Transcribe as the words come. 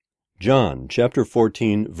John chapter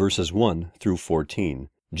 14, verses 1 through 14.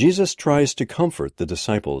 Jesus tries to comfort the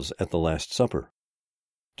disciples at the Last Supper.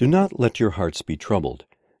 Do not let your hearts be troubled.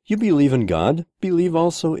 You believe in God, believe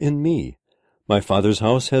also in me. My Father's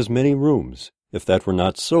house has many rooms. If that were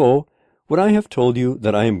not so, would I have told you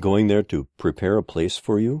that I am going there to prepare a place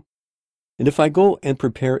for you? And if I go and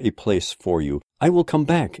prepare a place for you, I will come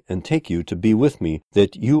back and take you to be with me,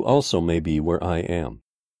 that you also may be where I am.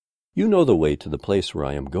 You know the way to the place where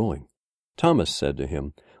I am going. Thomas said to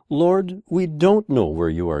him, Lord, we don't know where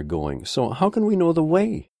you are going, so how can we know the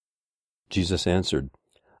way? Jesus answered,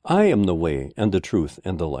 I am the way and the truth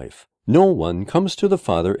and the life. No one comes to the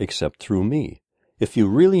Father except through me. If you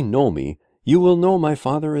really know me, you will know my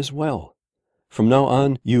Father as well. From now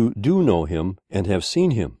on you do know him and have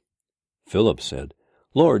seen him. Philip said,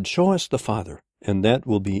 Lord, show us the Father, and that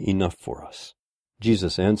will be enough for us.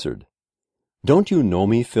 Jesus answered, Don't you know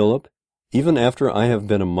me, Philip, even after I have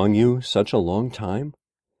been among you such a long time?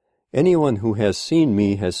 Anyone who has seen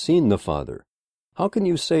me has seen the Father. How can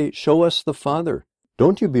you say, Show us the Father?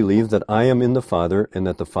 Don't you believe that I am in the Father and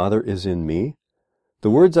that the Father is in me? The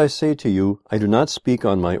words I say to you, I do not speak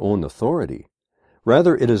on my own authority.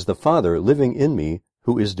 Rather, it is the Father living in me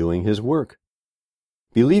who is doing his work.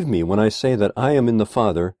 Believe me when I say that I am in the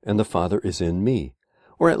Father and the Father is in me,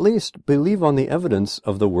 or at least believe on the evidence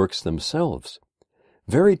of the works themselves.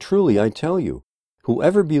 Very truly I tell you,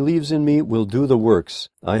 whoever believes in me will do the works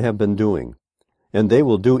I have been doing, and they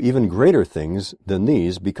will do even greater things than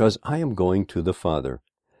these, because I am going to the Father.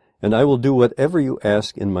 And I will do whatever you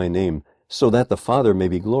ask in my name, so that the Father may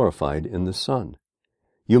be glorified in the Son.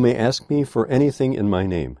 You may ask me for anything in my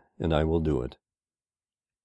name, and I will do it.